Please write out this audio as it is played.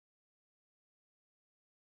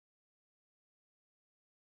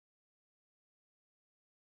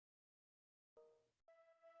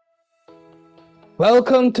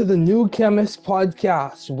Welcome to the New Chemist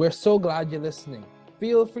podcast. We're so glad you're listening.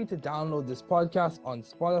 Feel free to download this podcast on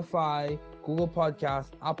Spotify, Google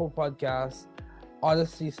Podcasts, Apple Podcasts,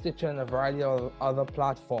 Odyssey, Stitcher, and a variety of other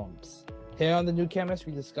platforms. Here on the New Chemist,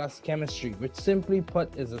 we discuss chemistry, which simply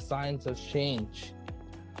put is the science of change,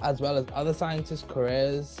 as well as other scientists'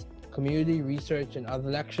 careers, community research, and other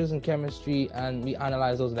lectures in chemistry, and we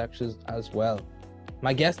analyze those lectures as well.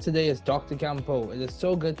 My guest today is Dr. Campeau. It is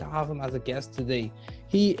so good to have him as a guest today.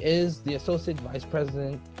 He is the Associate Vice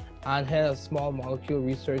President and Head of Small Molecule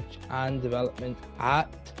Research and Development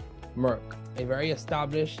at Merck, a very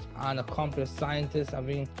established and accomplished scientist,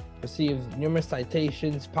 having received numerous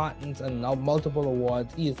citations, patents, and multiple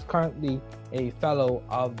awards. He is currently a Fellow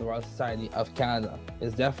of the Royal Society of Canada.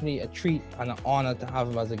 It's definitely a treat and an honor to have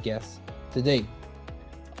him as a guest today.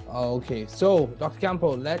 Okay, so Dr.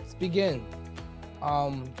 Campeau, let's begin.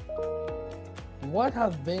 What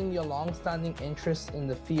have been your long-standing interests in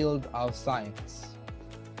the field of science?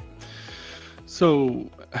 So,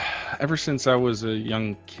 ever since I was a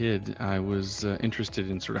young kid, I was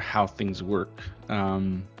interested in sort of how things work.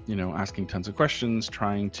 Asking tons of questions,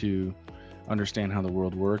 trying to understand how the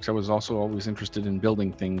world works. I was also always interested in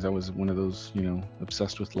building things. I was one of those,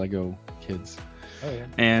 obsessed with Lego kids. Oh, yeah.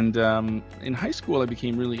 And in high school, I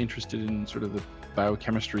became really interested in sort of the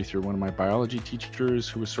biochemistry through one of my biology teachers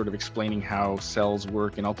who was sort of explaining how cells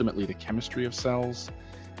work and ultimately the chemistry of cells.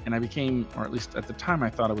 And I became, or at least at the time, I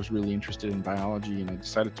thought I was really interested in biology, and I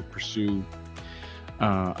decided to pursue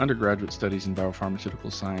undergraduate studies in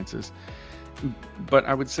biopharmaceutical sciences. But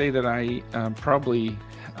I would say that I probably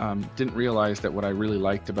didn't realize that what I really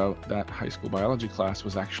liked about that high school biology class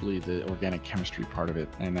was actually the organic chemistry part of it.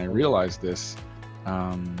 And I realized this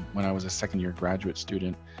when I was a second year undergraduate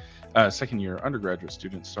student, in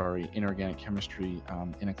organic chemistry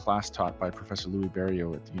in a class taught by Professor Louis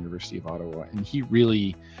Berriot at the University of Ottawa. And he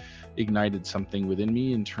really ignited something within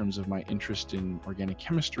me in terms of my interest in organic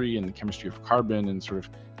chemistry and the chemistry of carbon and sort of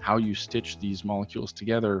how you stitch these molecules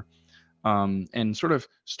together, and sort of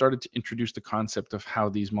started to introduce the concept of how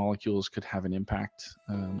these molecules could have an impact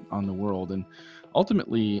on the world. And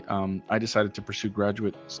ultimately, I decided to pursue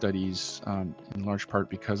graduate studies in large part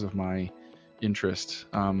because of my interest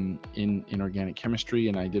in organic chemistry,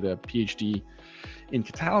 and I did a Ph.D. in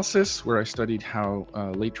catalysis, where I studied how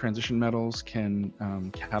late transition metals can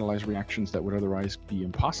catalyze reactions that would otherwise be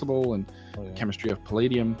impossible, and chemistry of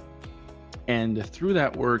palladium. And through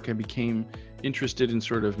that work, I became interested in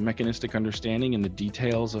sort of mechanistic understanding and the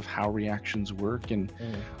details of how reactions work. And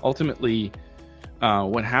ultimately,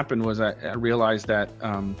 what happened was I realized that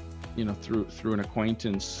through an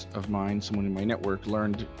acquaintance of mine, someone in my network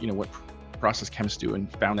learned what process chemists do,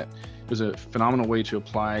 and found that it was a phenomenal way to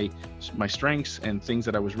apply my strengths and things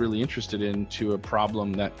that I was really interested in to a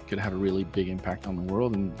problem that could have a really big impact on the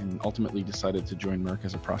world, and ultimately decided to join Merck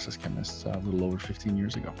as a process chemist a little over 15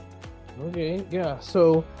 years ago. Okay, yeah.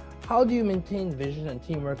 So how do you maintain vision and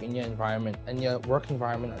teamwork in your environment and your work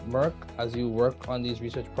environment at Merck as you work on these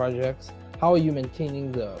research projects? How are you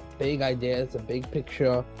maintaining the big ideas, the big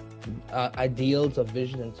picture, ideals of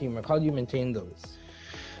vision and teamwork? How do you maintain those?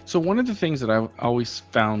 So one of the things that I've always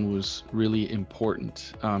found was really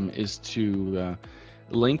important is to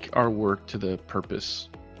link our work to the purpose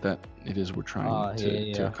that it is we're trying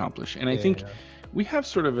to accomplish. And I think we have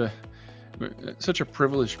sort of such a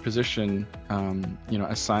privileged position,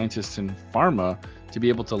 as scientists in pharma, to be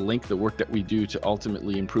able to link the work that we do to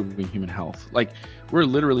ultimately improving human health. Like, we're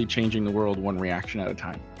literally changing the world one reaction at a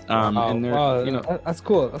time. That's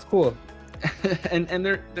cool. That's cool. and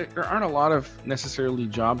there aren't a lot of necessarily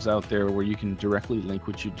jobs out there where you can directly link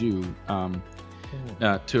what you do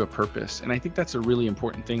to a purpose. And I think that's a really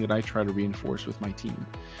important thing that I try to reinforce with my team.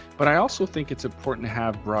 But I also think it's important to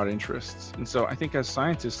have broad interests. And so I think as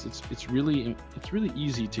scientists, it's really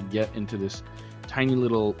easy to get into this tiny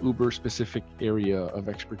little uber specific area of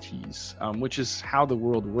expertise, which is how the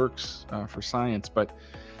world works for science. But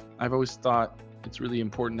I've always thought it's really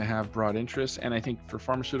important to have broad interests. And I think for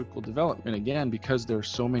pharmaceutical development, again, because there are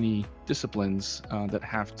so many disciplines that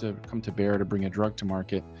have to come to bear to bring a drug to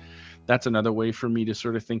market, that's another way for me to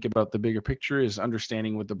sort of think about the bigger picture, is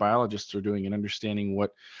understanding what the biologists are doing and understanding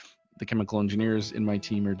what the chemical engineers in my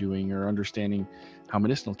team are doing, or understanding how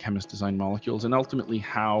medicinal chemists design molecules, and ultimately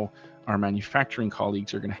how our manufacturing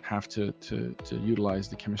colleagues are going to have to utilize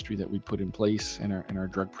the chemistry that we put in place, and our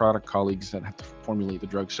drug product colleagues that have to formulate the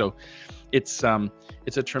drug. So it's a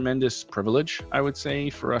tremendous privilege, I would say,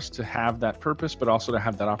 for us to have that purpose, but also to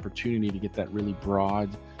have that opportunity to get that really broad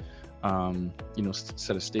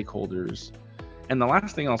set of stakeholders. And the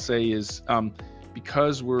last thing I'll say is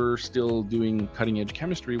because we're still doing cutting edge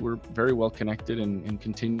chemistry, we're very well connected and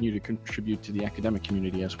continue to contribute to the academic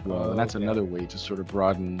community as well. And that's another way to sort of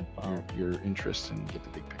broaden your interests and get the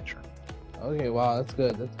big picture. Okay, wow, that's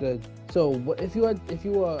good. That's good. So, if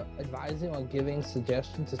you were advising or giving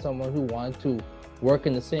suggestions to someone who wanted to work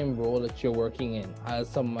in the same role that you're working in, as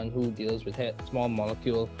someone who deals with small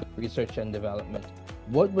molecule research and development,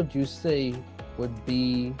 what would you say would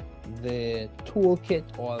be the toolkit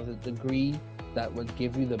or the degree that would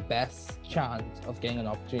give you the best chance of getting an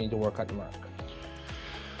opportunity to work at Merck?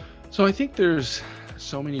 So I think there's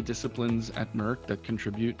so many disciplines at Merck that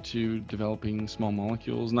contribute to developing small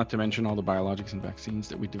molecules, not to mention all the biologics and vaccines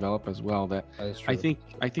that we develop as well, that I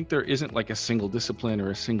think there isn't like a single discipline or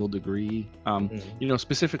a single degree. You know,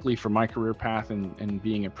 specifically for my career path and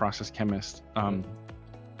being a process chemist,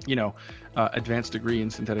 you know, advanced degree in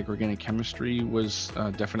synthetic organic chemistry was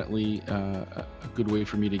definitely a good way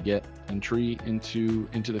for me to get entry into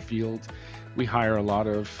the field. We hire a lot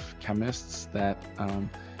of chemists that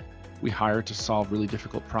we hire to solve really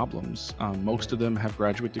difficult problems. Most of them have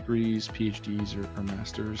graduate degrees, Ph.D.s or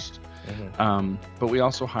masters, but we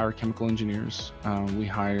also hire chemical engineers. We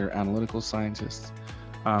hire analytical scientists.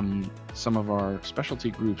 Some of our specialty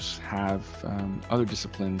groups have other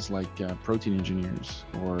disciplines like protein engineers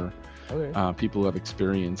or people who have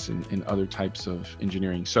experience in other types of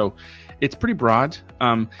engineering. So it's pretty broad.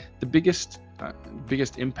 The biggest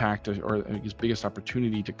impact or I guess biggest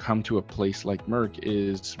opportunity to come to a place like Merck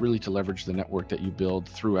is really to leverage the network that you build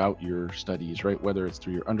throughout your studies, right? Whether it's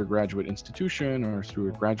through your undergraduate institution or through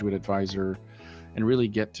a graduate advisor, and really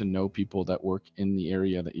get to know people that work in the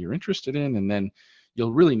area that you're interested in. And then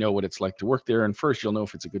you'll really know what it's like to work there. And first, you'll know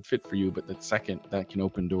if it's a good fit for you, but that second, that can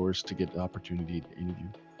open doors to get the opportunity to interview.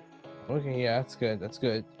 Okay, yeah, that's good. That's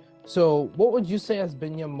good. So what would you say has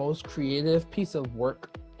been your most creative piece of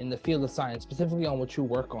work in the field of science, specifically on what you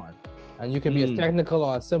work on? And you can be as technical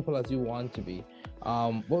or as simple as you want to be.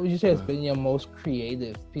 What would you say has been your most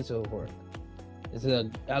creative piece of work? Is it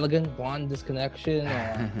an elegant bond disconnection?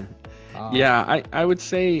 Or, yeah, I would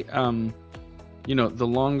say, you know, the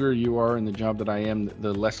longer you are in the job that I am,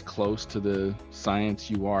 the less close to the science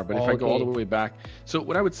you are. But if I go all the way back, so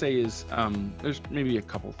what I would say is there's maybe a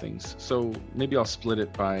couple things. So maybe I'll split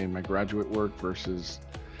it by my graduate work versus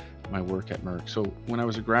my work at Merck. So when I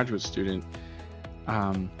was a graduate student,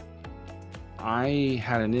 I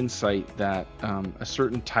had an insight that a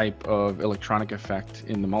certain type of electronic effect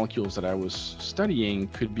in the molecules that I was studying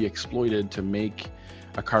could be exploited to make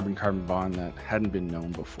a carbon-carbon bond that hadn't been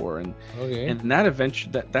known before, and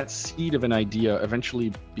that seed of an idea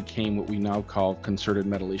eventually became what we now call concerted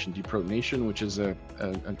metallation deprotonation, which is a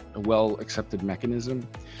well-accepted mechanism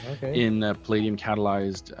in palladium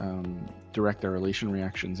catalyzed direct arylation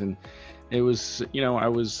reactions. And it was, you know, I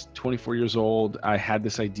was 24 years old. I had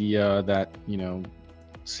this idea that, you know,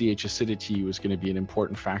 CH acidity was going to be an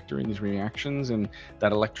important factor in these reactions, and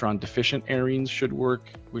that electron deficient arenes should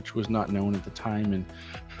work, which was not known at the time. And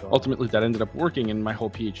ultimately that ended up working, and my whole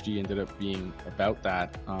PhD ended up being about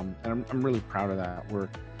that. And I'm really proud of that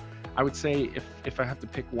work. I would say if I have to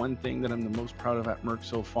pick one thing that I'm the most proud of at Merck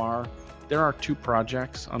so far, there are two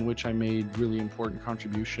projects on which I made really important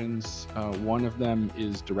contributions. One of them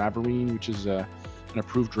is Doravirine, which is an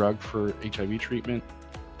approved drug for HIV treatment,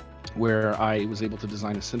 where I was able to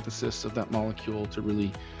design a synthesis of that molecule to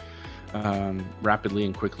really rapidly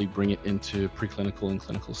and quickly bring it into preclinical and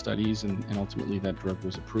clinical studies, and ultimately that drug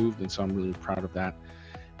was approved, and so I'm really proud of that.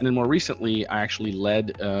 And then more recently, I actually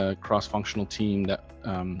led a cross-functional team that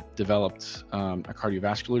developed a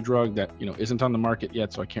cardiovascular drug that, you know, isn't on the market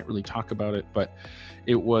yet, so I can't really talk about it, but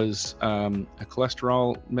it was a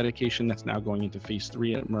cholesterol medication that's now going into phase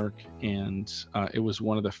 3 at Merck, and it was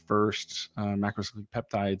one of the first macrocyclic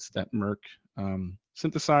peptides that Merck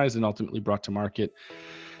synthesized and ultimately brought to market.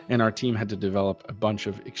 And our team had to develop a bunch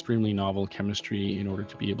of extremely novel chemistry in order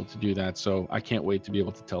to be able to do that. So I can't wait to be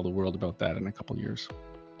able to tell the world about that in a couple of years.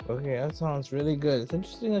 Okay, that sounds really good. It's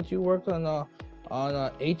interesting that you worked on a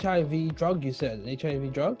HIV drug. You said an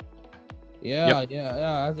HIV drug. Yeah, yeah,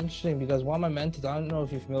 that's interesting because one of my mentors, I don't know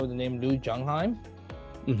if you're familiar with the name Lou Jungheim.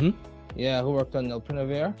 Yeah, who worked on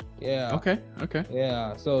Molnupiravir. Yeah. Okay.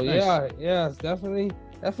 Yeah. So nice. Yeah, it's definitely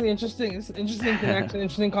interesting. It's an interesting connection,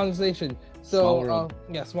 interesting conversation. So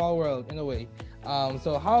small world in a way.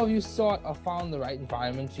 So how have you sought or found the right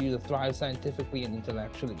environment for you to thrive scientifically and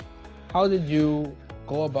intellectually? How did you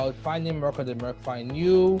go about finding Merck, or did Merck find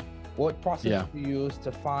you? What process did you use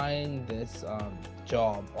to find this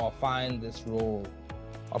job or find this role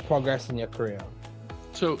or progress in your career?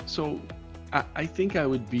 So I think I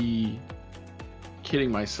would be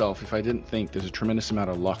kidding myself if I didn't think there's a tremendous amount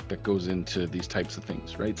of luck that goes into these types of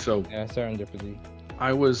things, right? So Yeah, serendipity.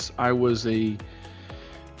 I was a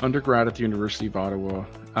undergrad at the University of Ottawa.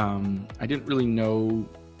 I didn't really know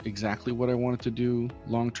exactly what I wanted to do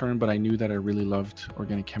long term, but I knew that I really loved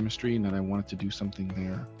organic chemistry and that I wanted to do something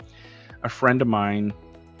there. A friend of mine,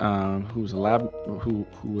 who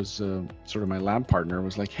was sort of my lab partner,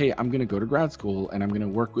 was like, "Hey, I'm going to go to grad school and I'm going to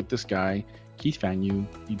work with this guy, Keith Fagnou.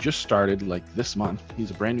 He just started like this month. He's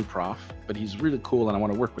a brand new prof, but he's really cool and I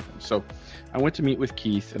want to work with him." So I went to meet with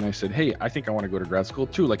Keith and I said, "Hey, I think I want to go to grad school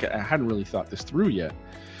too." Like, I hadn't really thought this through yet.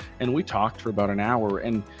 And we talked for about an hour,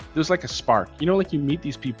 and there's like a spark, like you meet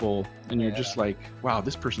these people and you're just like, wow,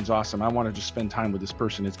 this person's awesome. I want to just spend time with this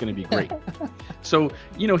person. It's going to be great. So,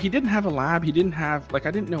 he didn't have a lab. He didn't have,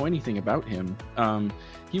 I didn't know anything about him.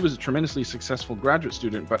 He was a tremendously successful graduate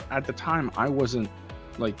student, but at the time I wasn't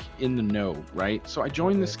in the know, right? So I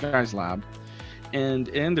joined this guy's lab, and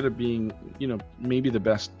it ended up being, maybe the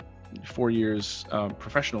best 4 years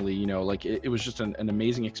professionally. It was just an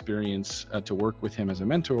amazing experience to work with him as a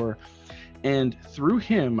mentor. And through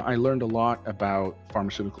him, I learned a lot about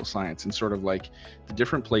pharmaceutical science and sort of the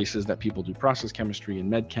different places that people do process chemistry and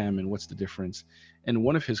med chem and what's the difference. And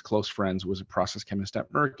one of his close friends was a process chemist at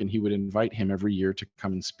Merck, and he would invite him every year to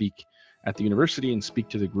come and speak at the university and speak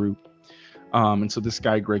to the group. And so this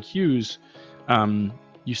guy, Greg Hughes,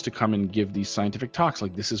 used to come and give these scientific talks,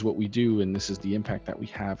 like, this is what we do and this is the impact that we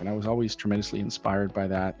have. And I was always tremendously inspired by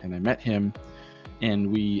that. And I met him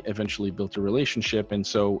and we eventually built a relationship. And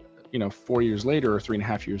so, 4 years later or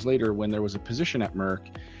 3.5 years later, when there was a position at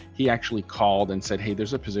Merck, he actually called and said, "Hey,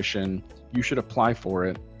 there's a position, you should apply for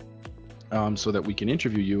it so that we can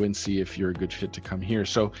interview you and see if you're a good fit to come here."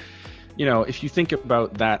 So, if you think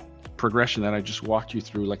about that progression that I just walked you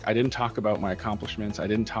through, I didn't talk about my accomplishments. I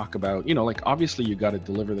didn't talk about, obviously you got to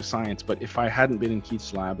deliver the science, but if I hadn't been in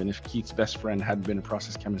Keith's lab and if Keith's best friend hadn't been a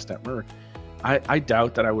process chemist at Merck, I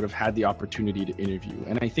doubt that I would have had the opportunity to interview.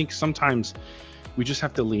 And I think sometimes we just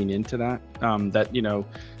have to lean into that,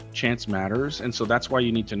 chance matters. And so that's why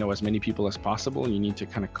you need to know as many people as possible, and you need to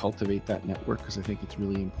kind of cultivate that network, because I think it's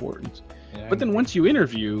really important. Yeah, but then once you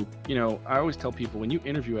interview, I always tell people, when you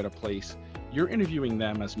interview at a place, you're interviewing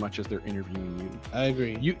them as much as they're interviewing you. I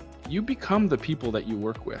agree. You become the people that you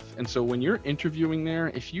work with. And so when you're interviewing there,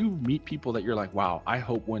 if you meet people that you're like, wow, I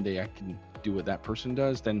hope one day I can do what that person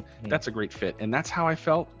does, then that's a great fit. And that's how I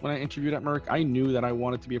felt when I interviewed at Merck. I knew that I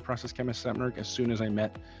wanted to be a process chemist at Merck as soon as I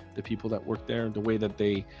met the people that worked there, the way that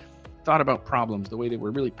they thought about problems, the way they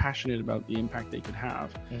were really passionate about the impact they could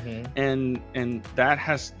have. And that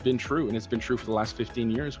has been true, and it's been true for the last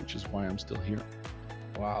 15 years, which is why I'm still here.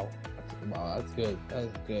 Wow, that's good.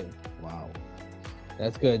 That's good. Wow,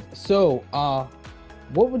 that's good. So,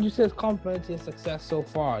 what would you say is complemented to your success so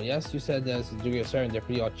far? Yes, you said there's a degree of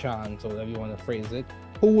serendipity or chance, or whatever you want to phrase it.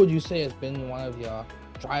 Who would you say has been one of your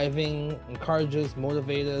driving, encouragers,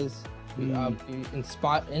 motivators,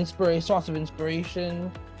 source of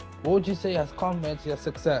inspiration? What would you say has complemented your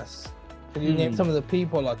success? Can you name some of the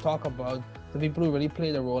people or talk about the people who really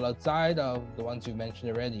played a role outside of the ones you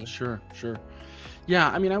mentioned already? Sure. Yeah,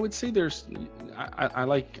 I mean, I would say there's, I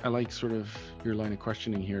like sort of your line of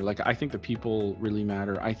questioning here. I think the people really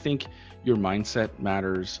matter. I think your mindset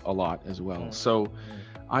matters a lot as well. So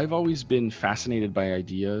I've always been fascinated by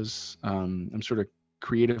ideas. I'm sort of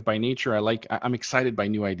creative by nature. I'm excited by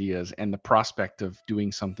new ideas and the prospect of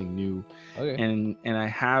doing something new. Okay. And I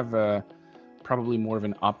have probably more of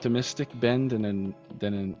an optimistic bend than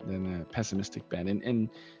a pessimistic bend. And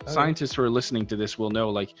scientists who are listening to this will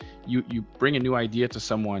know, you bring a new idea to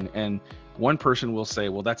someone and one person will say,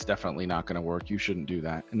 well, that's definitely not going to work. You shouldn't do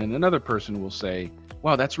that. And then another person will say,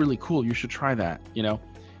 wow, that's really cool. You should try that,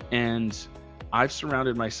 and I've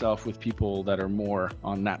surrounded myself with people that are more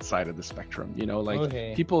on that side of the spectrum,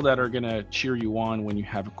 people that are going to cheer you on when you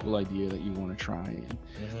have a cool idea that you want to try.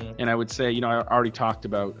 And I would say, I already talked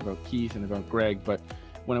about Keith and about Greg, but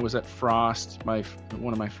when I was at Frost,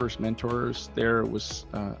 one of my first mentors there was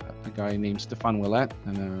a guy named Stéphane Ouellette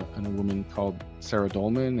and a woman called Sarah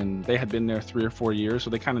Dolman, and they had been there 3 or 4 years, so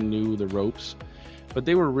they kind of knew the ropes, but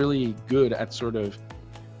they were really good at sort of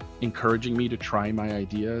encouraging me to try my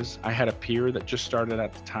ideas. I had a peer that just started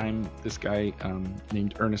at the time, this guy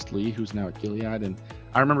named Ernest Lee, who's now at Gilead, and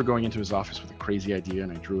I remember going into his office with a crazy idea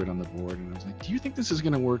and I drew it on the board and I was like, do you think this is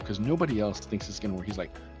going to work? Because nobody else thinks it's going to work. He's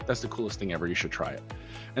like, that's the coolest thing ever, you should try it.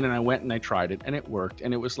 And then I went and I tried it and it worked,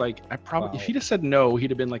 and it was like, if he'd have said no,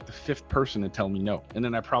 he'd have been like the 5th person to tell me no, and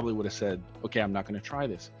then I probably would have said, okay, I'm not going to try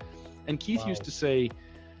this. And Keith used to say,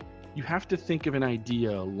 you have to think of an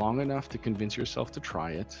idea long enough to convince yourself to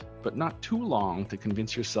try it, but not too long to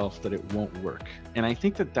convince yourself that it won't work. And I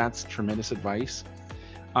think that that's tremendous advice.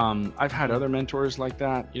 I've had other mentors like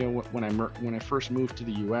that. You know, when I first moved to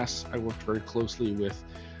the US, I worked very closely with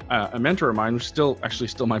a mentor of mine, who's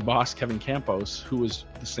still my boss, Kevin Campeau, who was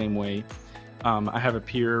the same way. I have a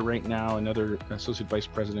peer right now, another associate vice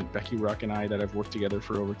president, Becky Ruck, and I, that I've worked together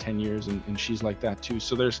for over 10 years, and she's like that too.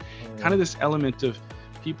 So there's kind of this element of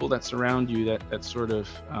people that surround you that sort of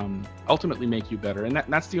ultimately make you better. And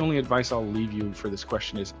that's the only advice I'll leave you for this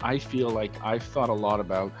question is, I feel like I've thought a lot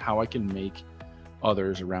about how I can make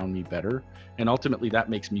others around me better, and ultimately that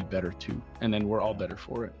makes me better too, and then we're all better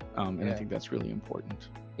for it. And I think that's really important.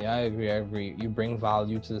 Yeah, I agree. You bring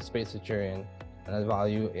value to the space that you're in, and that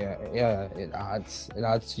value, it adds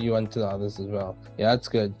to you and to the others as well. Yeah, that's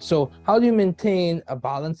good. So how do you maintain a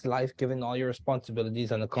balanced life given all your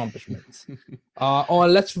responsibilities and accomplishments? Or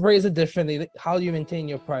let's phrase it differently. How do you maintain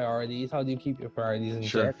your priorities? How do you keep your priorities in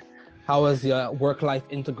check? How is your work-life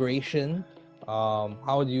integration?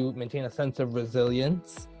 How do you maintain a sense of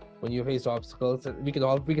resilience when you face obstacles? We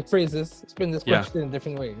could spin this question in a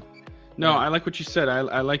different way. No, I like what you said.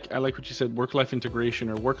 I like what you said. Work-life integration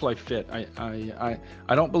or work-life fit. I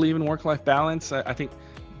don't believe in work-life balance. I think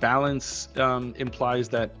balance implies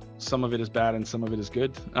that some of it is bad and some of it is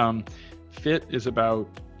good. Fit is about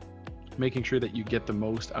making sure that you get the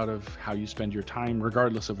most out of how you spend your time,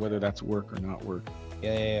 regardless of whether that's work or not work.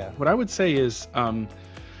 Yeah. What I would say is,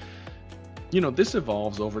 this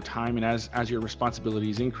evolves over time, and as your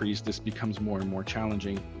responsibilities increase, this becomes more and more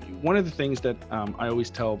challenging. One of the things that I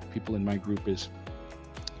always tell people in my group is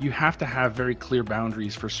you have to have very clear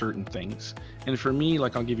boundaries for certain things. And for me,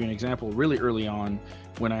 like, I'll give you an example. Really early on,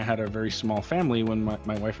 when I had a very small family, when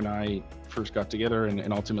my wife and I first got together,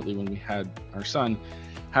 and ultimately when we had our son,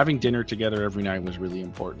 having dinner together every night was really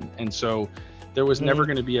important. And so there was never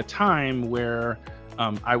going to be a time where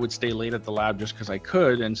I would stay late at the lab just because I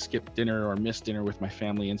could and skip dinner or miss dinner with my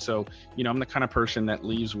family. And so, I'm the kind of person that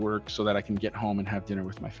leaves work so that I can get home and have dinner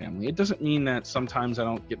with my family. It doesn't mean that sometimes I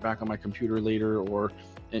don't get back on my computer later, or,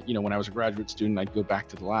 when I was a graduate student, I'd go back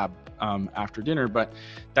to the lab after dinner. But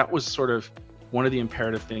that was sort of one of the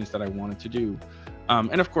imperative things that I wanted to do.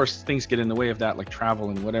 And of course, things get in the way of that, like travel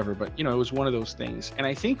and whatever. But, it was one of those things. And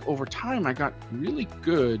I think over time, I got really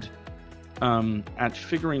good at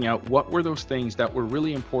figuring out what were those things that were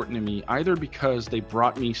really important to me, either because they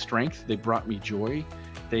brought me strength, they brought me joy,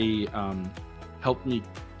 they helped me,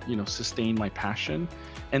 sustain my passion.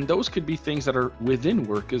 And those could be things that are within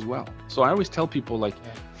work as well. So I always tell people, like,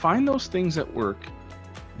 find those things at work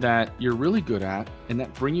that you're really good at and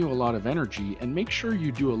that bring you a lot of energy, and make sure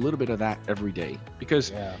you do a little bit of that every day,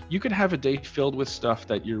 because you could have a day filled with stuff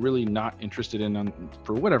that you're really not interested in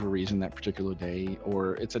for whatever reason that particular day,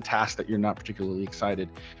 or it's a task that you're not particularly excited.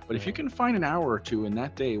 But if you can find an hour or two in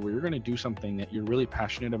that day where you're going to do something that you're really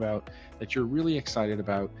passionate about, that you're really excited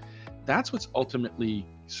about, that's what's ultimately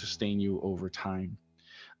sustain you over time.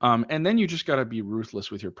 And then you just got to be ruthless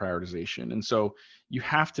with your prioritization. And so you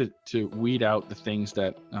have to weed out the things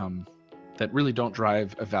that really don't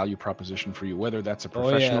drive a value proposition for you, whether that's a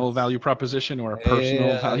professional value proposition or a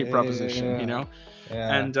personal value proposition,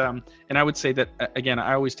 And I would say that, again,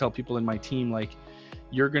 I always tell people in my team, like,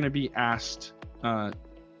 you're going to be asked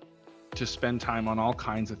to spend time on all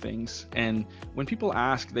kinds of things. And when people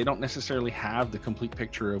ask, they don't necessarily have the complete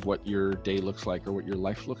picture of what your day looks like or what your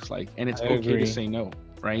life looks like. And it's okay to say no,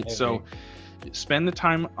 right? So spend the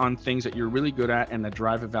time on things that you're really good at and that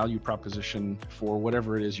drive a value proposition for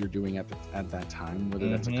whatever it is you're doing at that time, whether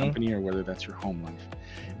that's a company or whether that's your home life.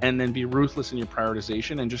 And then be ruthless in your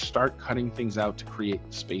prioritization and just start cutting things out to create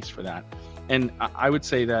space for that. And I would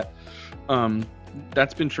say that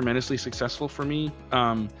that's been tremendously successful for me.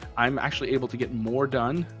 I'm actually able to get more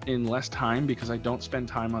done in less time because I don't spend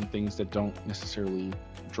time on things that don't necessarily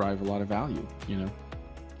drive a lot of value,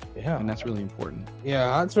 Yeah, and that's really important. Yeah,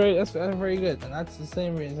 that's very good, and that's the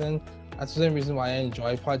same reason why I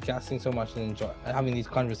enjoy podcasting so much and enjoy having these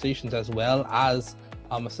conversations, as well as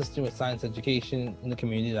assisting with science education in the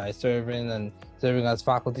community that I serve in and serving as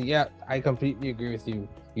faculty. Yeah, I completely agree with you.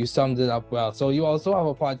 You summed it up well. So you also have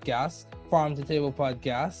a podcast, Farm to Table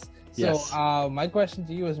Podcast. So my question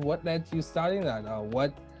to you is, what led to you starting that?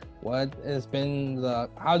 What has been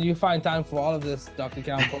how do you find time for all of this, Dr.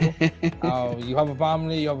 Campeau? You have a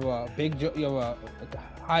family, you have a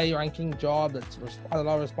high-ranking job that's has a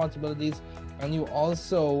lot of responsibilities, and you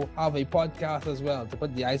also have a podcast as well to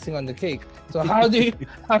put the icing on the cake. So how are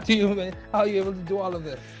you able to do all of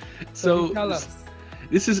this? So tell us.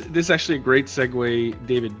 This is actually a great segue,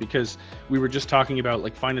 David, because we were just talking about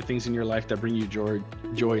like find the things in your life that bring you joy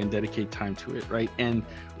and dedicate time to it, right? And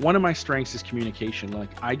one of my strengths is communication. Like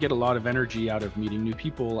I get a lot of energy out of meeting new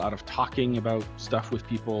people, out of talking about stuff with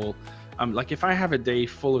people. Like if I have a day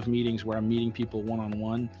full of meetings where I'm meeting people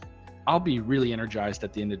one-on-one, I'll be really energized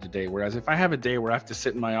at the end of the day. Whereas if I have a day where I have to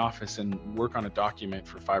sit in my office and work on a document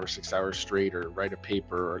for 5 or 6 hours straight, or write a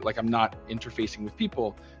paper, or like I'm not interfacing with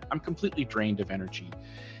people, I'm completely drained of energy.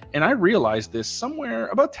 And I realized this somewhere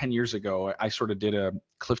about 10 years ago. I sort of did a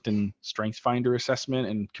Clifton Strengths Finder assessment,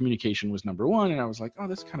 and communication was number one. And I was like, oh,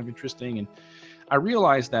 that's kind of interesting. And I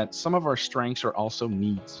realized that some of our strengths are also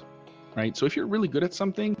needs. Right? So if you're really good at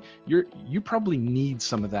something, you probably need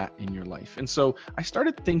some of that in your life. And so I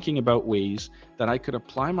started thinking about ways that I could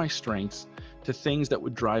apply my strengths to things that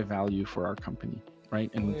would drive value for our company,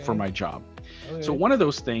 right? And for my job. So one of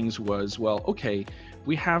those things was, well, okay,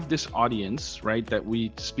 we have this audience, right, that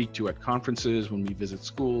we speak to at conferences, when we visit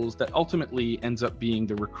schools, that ultimately ends up being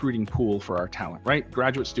the recruiting pool for our talent, right?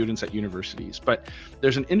 Graduate students at universities. But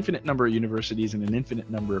there's an infinite number of universities and an infinite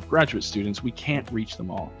number of graduate students. We can't reach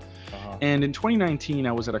them all. And in 2019,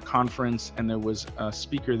 I was at a conference, and there was a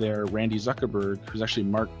speaker there, Randy Zuckerberg, who's actually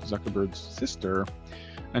Mark Zuckerberg's sister.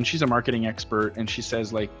 And she's a marketing expert. And she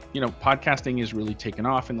says, like, you know, podcasting has really taken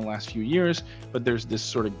off in the last few years, but there's this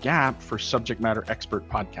sort of gap for subject matter expert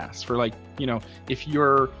podcasts. For like, you know, if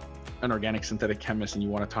you're an organic synthetic chemist and you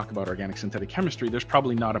want to talk about organic synthetic chemistry, there's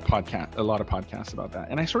probably not a lot of podcasts about that.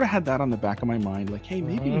 And I sort of had that on the back of my mind, like, hey,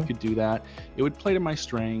 maybe we could do that. It would play to my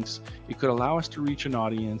strengths. It could allow us to reach an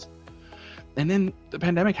audience. And then the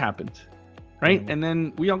pandemic happened, right? And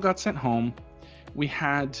then we all got sent home. We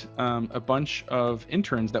had a bunch of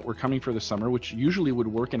interns that were coming for the summer, which usually would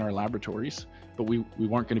work in our laboratories, but we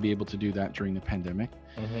weren't going to be able to do that during the pandemic.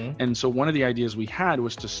 And so one of the ideas we had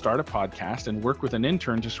was to start a podcast and work with an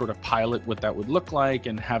intern to sort of pilot what that would look like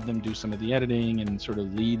and have them do some of the editing and sort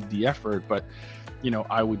of lead the effort. But, you know,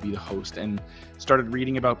 I would be the host, and started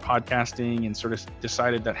reading about podcasting and sort of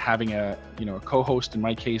decided that having a co-host in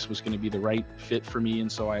my case was going to be the right fit for me.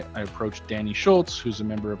 And so I approached Danny Schultz, who's a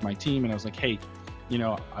member of my team, and I was like, hey, you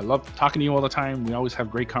know, I love talking to you all the time. We always have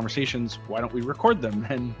great conversations. Why don't we record them?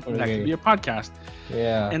 And that could be a podcast.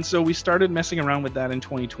 And so we started messing around with that in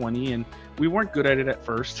 2020, and we weren't good at it at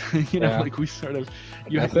first. Like we sort of,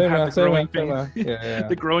 have the growing pains,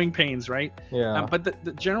 the growing pains, right? But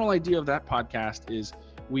the general idea of that podcast is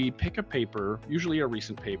we pick a paper, usually a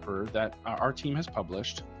recent paper that our team has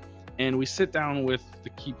published, and we sit down with the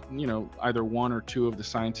key, either one or two of the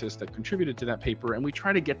scientists that contributed to that paper, and we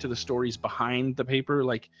try to get to the stories behind the paper,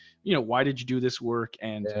 like, why did you do this work,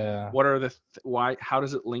 and what are how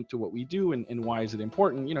does it link to what we do, and why is it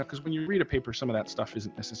important? Because when you read a paper, some of that stuff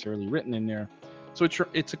isn't necessarily written in there. So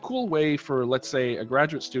it's a cool way for, let's say, a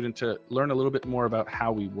graduate student to learn a little bit more about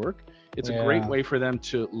how we work. It's a great way for them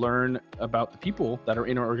to learn about the people that are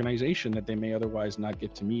in our organization that they may otherwise not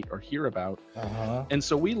get to meet or hear about. And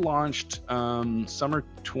so we launched summer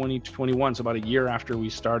 2021, so about a year after we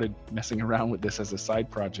started messing around with this as a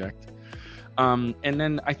side project. And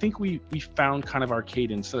then I think we found kind of our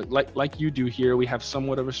cadence. So like you do here, we have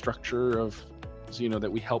somewhat of a structure of,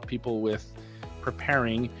 that we help people with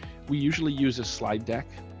preparing. We usually use a slide deck.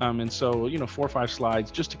 And so, 4 or 5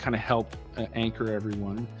 slides just to kind of help anchor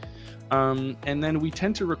everyone. And then we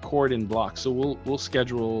tend to record in blocks. So we'll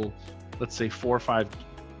schedule, let's say 4 or 5,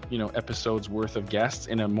 episodes worth of guests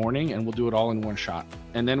in a morning, and we'll do it all in one shot.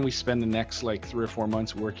 And then we spend the next 3 or 4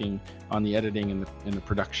 months working on the editing and the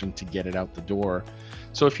production to get it out the door.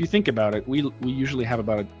 So if you think about it, we usually have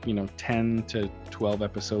about 10 to 12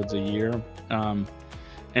 episodes a year.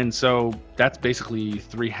 And so that's basically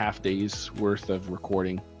 3 half days worth of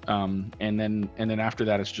recording. And then after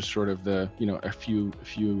that, it's just sort of the, a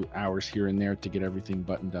few hours here and there to get everything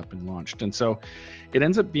buttoned up and launched. And so it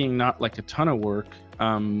ends up being not like a ton of work,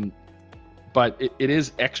 but it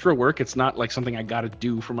is extra work. It's not like something I got to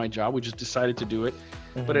do for my job. We just decided to do it,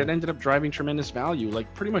 but it ended up driving tremendous value.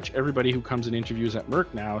 Like pretty much everybody who comes and interviews at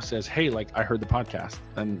Merck now says, hey, I heard the podcast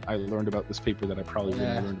and I learned about this paper that I probably wouldn't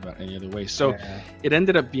have learned about any other way. So it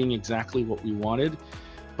ended up being exactly what we wanted.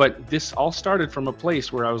 But this all started from a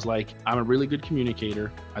place where I was like, I'm a really good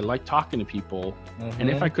communicator. I like talking to people. And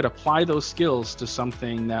if I could apply those skills to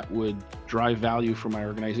something that would drive value for my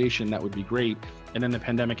organization, that would be great. And then the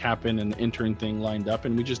pandemic happened and the intern thing lined up,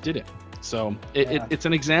 and we just did it. So it's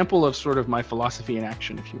an example of sort of my philosophy in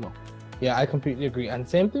action, if you will. Yeah, I completely agree. And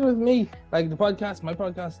same thing with me. Like my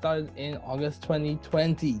podcast started in August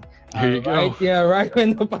 2020. Here you go. Right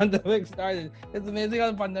when the pandemic started. It's amazing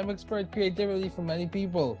how the pandemic spurred creativity for many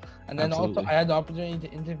people. And then Absolutely. also I had the opportunity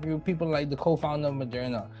to interview people like the co-founder of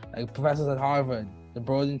Moderna, like professors at Harvard, the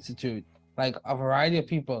Broad Institute, like a variety of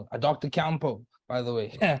people, a Dr. Campeau, by the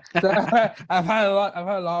way. So I've had a lot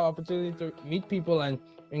of opportunity to meet people and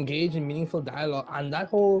engage in meaningful dialogue, and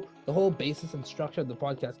the whole basis and structure of the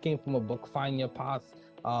podcast came from a book, Find Your Path,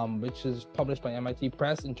 which is published by MIT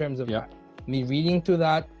Press, in terms of me reading through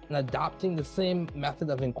that and adopting the same method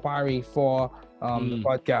of inquiry for the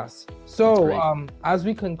podcast. So as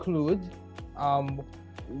we conclude,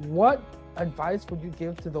 what advice would you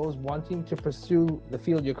give to those wanting to pursue the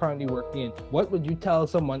field you're currently working in? What would you tell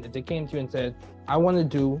someone if they came to you and said, I want to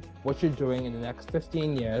do what you're doing in the next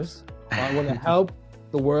 15 years, or I want to help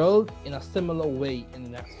the world in a similar way in the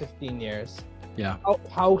next 15 years? Yeah.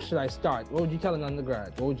 How should I start? What would you tell an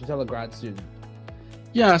undergrad? What would you tell a grad student?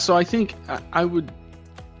 Yeah, so I think I would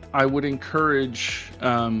encourage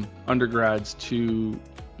undergrads to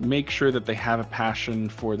make sure that they have a passion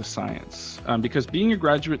for the science, because being a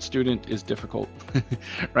graduate student is difficult,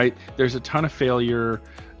 right? There's a ton of failure,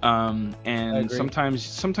 and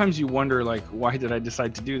sometimes you wonder, like, why did I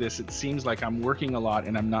decide to do this? It seems like I'm working a lot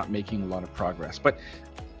and I'm not making a lot of progress. But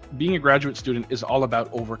being a graduate student is all about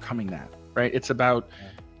overcoming that, right? It's about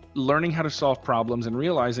learning how to solve problems and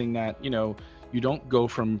realizing that, you don't go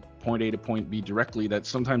from point A to point B directly, that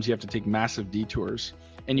sometimes you have to take massive detours,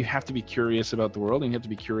 and you have to be curious about the world, and you have to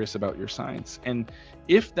be curious about your science. And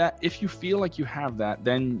if you feel like you have that,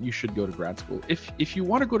 then you should go to grad school. If you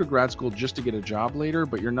want to go to grad school just to get a job later,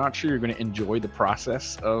 but you're not sure you're going to enjoy the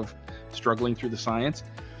process of struggling through the science,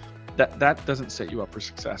 that doesn't set you up for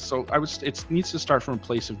success. So it needs to start from a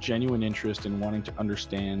place of genuine interest in wanting to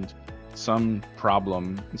understand some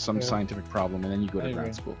problem, some scientific problem, and then you go to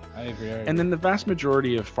grad school. I agree. And then the vast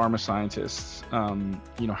majority of pharma scientists,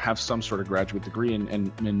 have some sort of graduate degree,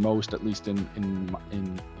 and most, at least in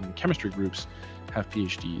chemistry groups, have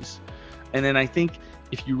PhDs. And then I think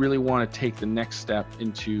if you really want to take the next step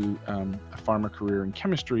into a pharma career in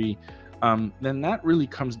chemistry, then that really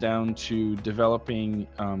comes down to developing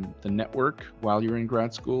the network while you're in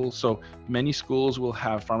grad school. So many schools will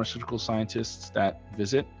have pharmaceutical scientists that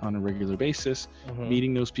visit on a regular basis,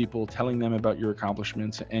 meeting those people, telling them about your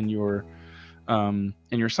accomplishments and your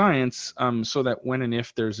science, so that when and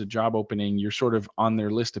if there's a job opening, you're sort of on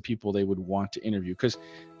their list of people they would want to interview. Because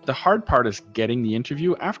the hard part is getting the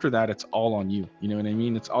interview. After that, it's all on you. You know what I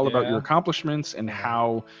mean? It's all about your accomplishments and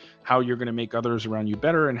how you're going to make others around you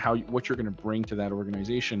better, and what you're going to bring to that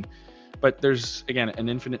organization. But there's, again, an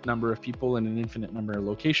infinite number of people and an infinite number of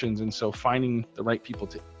locations, and so finding the right people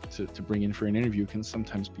to bring in for an interview can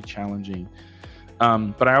sometimes be challenging.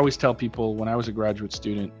 But I always tell people, when I was a graduate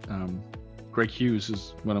student, Greg Hughes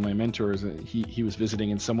is one of my mentors. He was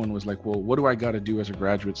visiting, and someone was like, well, what do I got to do as a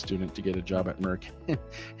graduate student to get a job at Merck?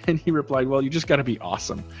 And he replied, well, you just got to be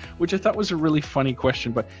awesome, which I thought was a really funny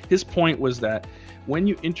question. But his point was that when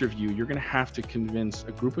you interview, you're going to have to convince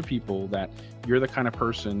a group of people that you're the kind of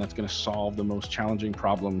person that's going to solve the most challenging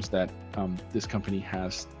problems that this company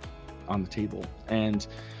has on the table. And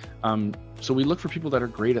so we look for people that are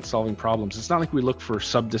great at solving problems. It's not like we look for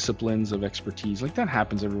subdisciplines of expertise. Like, that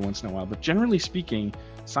happens every once in a while. But generally speaking,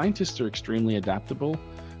 scientists are extremely adaptable.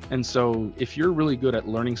 And so if you're really good at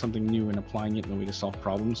learning something new and applying it in a way to solve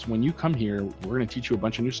problems, when you come here, we're going to teach you a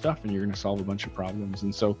bunch of new stuff, and you're going to solve a bunch of problems.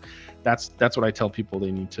 And so that's what I tell people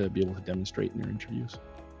they need to be able to demonstrate in their interviews.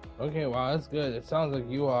 Okay, wow, that's good. It sounds like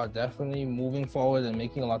you are definitely moving forward and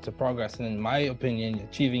making lots of progress, and in my opinion,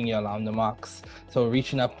 achieving your lambda marks. So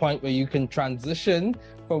reaching a point where you can transition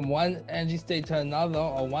from one energy state to another,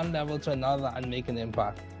 or one level to another, and make an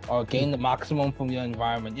impact, or gain the maximum from your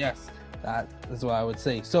environment. Yes, that is what I would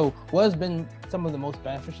say. So what has been some of the most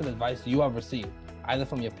beneficial advice you have received, either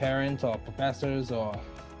from your parents or professors or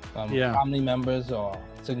family members or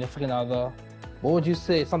significant other? What would you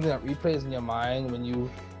say, something that replays in your mind when you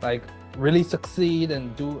really succeed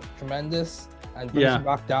and do tremendous and brings you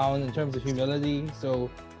back down in terms of humility? So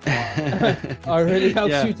or really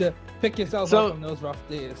helps you to pick yourself up from those rough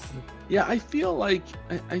days. Yeah, I feel like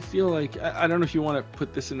I don't know if you want to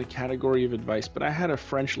put this in the category of advice, but I had a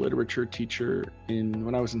French literature teacher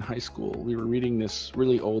when I was in high school. We were reading this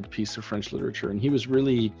really old piece of French literature, and he was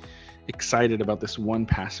really excited about this one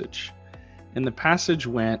passage. And the passage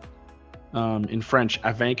went, in French,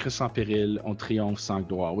 à vaincre sans péril, on triomphe sans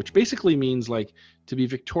gloire, which basically means, like, to be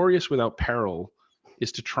victorious without peril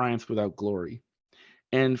is to triumph without glory.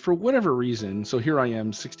 And for whatever reason, so here I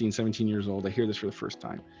am, 16, 17 years old, I hear this for the first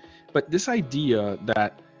time. But this idea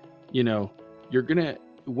that you know,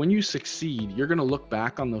 when you succeed, you're gonna look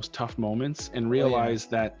back on those tough moments and realize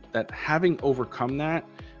that having overcome that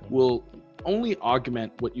will only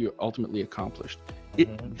augment what you ultimately accomplished.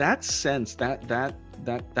 That sense,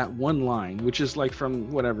 that one line, which is like from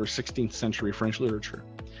whatever 16th century French literature,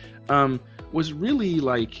 was really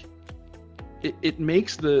like it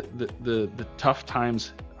makes the tough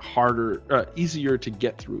times harder, easier to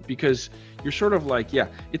get through, because you're sort of like, yeah,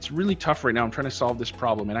 it's really tough right now. I'm trying to solve this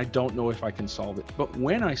problem and I don't know if I can solve it. But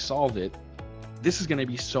when I solve it, this is going to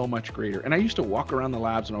be so much greater. And I used to walk around the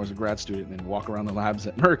labs when I was a grad student and walk around the labs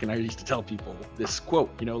at Merck. And I used to tell people this quote,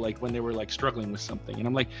 you know, like when they were like struggling with something. And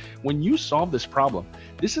I'm like, when you solve this problem,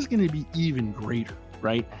 this is going to be even greater,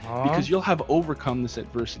 right? Because you'll have overcome this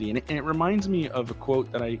adversity. And it reminds me of a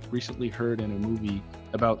quote that I recently heard in a movie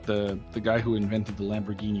about the guy who invented the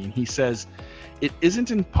Lamborghini. And he says, it isn't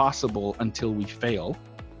impossible until we fail.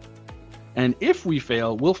 And if we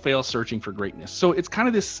fail, we'll fail searching for greatness. So it's kind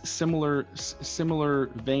of this similar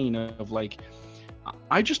vein of like,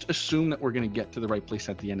 I just assume that we're going to get to the right place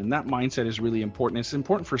at the end. And that mindset is really important. It's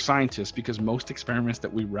important for scientists because most experiments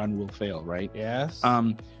that we run will fail, right? Yes.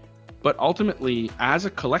 But ultimately, as a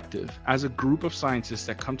collective, as a group of scientists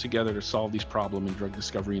that come together to solve these problems in drug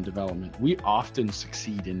discovery and development, we often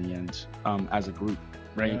succeed in the end as a group,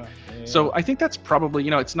 right? Yeah. So I think that's probably,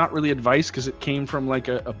 you know, it's not really advice because it came from like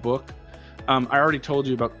a book. I already told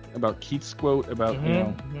you about Keith's quote about you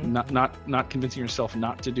know not convincing yourself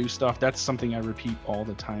not to do stuff. That's something I repeat all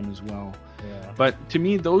the time as well. Yeah. But to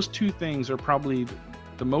me, those two things are probably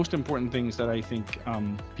the most important things that I think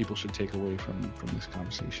people should take away from this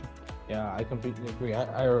conversation. Yeah, I completely agree.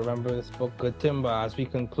 I remember this book, Good Timber, as we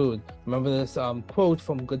conclude. Remember this quote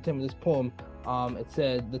from Good Timber, this poem. It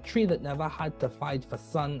said, "The tree that never had to fight for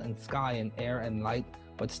sun and sky and air and light,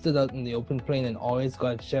 but stood out in the open plain and always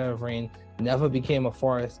got its share of rain, never became a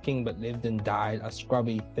forest king, but lived and died a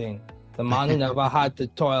scrubby thing. The man who never had to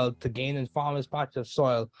toil to gain in farmer's patch of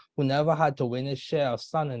soil, who never had to win his share of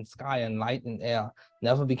sun and sky and light and air,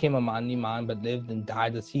 never became a manly man, but lived and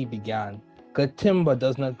died as he began. Good timber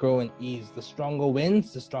does not grow in ease. The stronger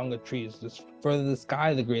winds, the stronger trees. The further the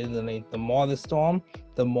sky, the greater the length. The more the storm,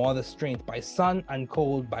 the more the strength. By sun and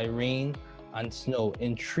cold, by rain and snow,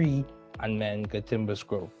 in tree and men, good timbers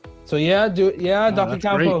grow." So yeah, Dr.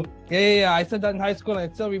 Campeau. Yeah. I said that in high school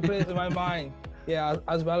and it still replays in my mind. Yeah,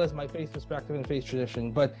 as well as my faith perspective and faith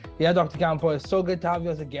tradition. But yeah, Dr. Campeau, it's so good to have you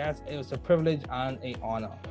as a guest. It was a privilege and an honor.